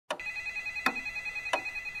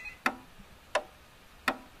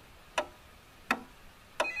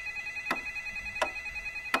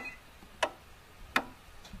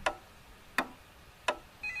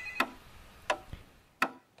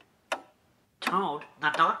Toad, the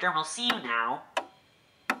doctor will see you now.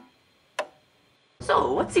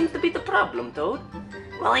 So, what seems to be the problem, Toad?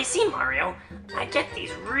 Well, I see, Mario. I get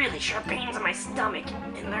these really sharp pains in my stomach,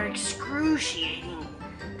 and they're excruciating.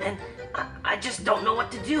 And I just don't know what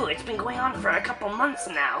to do. It's been going on for a couple months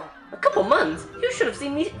now. A couple months? You should have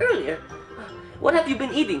seen me earlier. What have you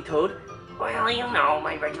been eating, Toad? Well, you know,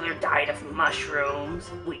 my regular diet of mushrooms.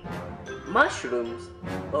 Wait, mushrooms?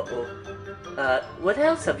 Uh-oh. What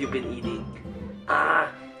else have you been eating?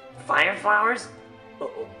 Fire flowers?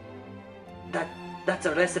 Uh-oh. That's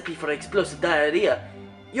a recipe for explosive diarrhea.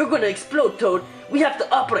 You're gonna explode, Toad. We have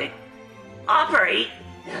to operate. Operate?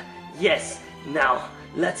 Yes. Now,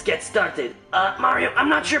 let's get started. Mario, I'm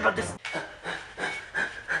not sure about this.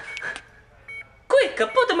 Quick,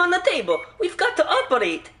 put them on the table. We've got to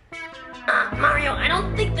operate. Mario, I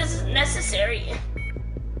don't think this is necessary.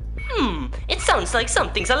 It sounds like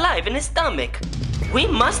something's alive in his stomach. We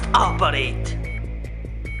must operate.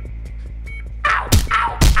 Ow,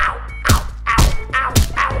 ow, ow, ow, ow, ow,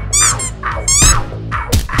 ow, ow, ow,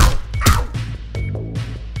 ow, ow, ow.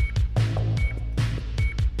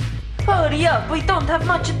 Hurry up, we don't have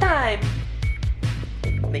much time.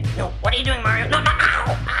 Wait, no, what are you doing, Mario? No, no,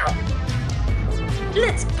 ow, ow.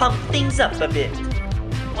 Let's pump things up a bit.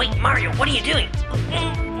 Wait, Mario, what are you doing?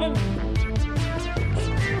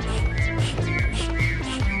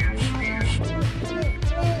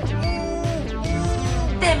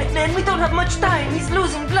 Damn it, man, we don't have much time. He's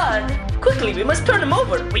losing blood. Quickly, we must turn him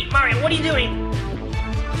over. Wait, Mario, what are you doing?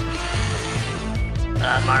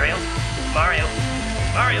 Mario? Mario?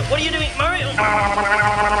 Mario, what are you doing? Mario?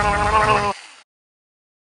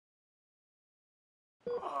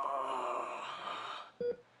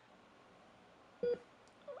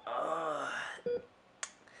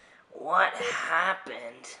 What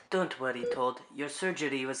happened? Don't worry, Toad. Your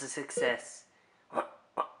surgery was a success.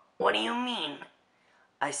 What do you mean?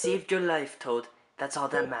 I saved your life, Toad. That's all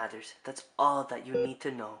that matters. That's all that you need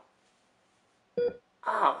to know.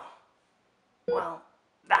 Oh. Well,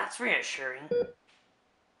 that's reassuring.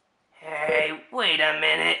 Hey, wait a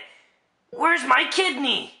minute. Where's my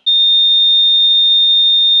kidney?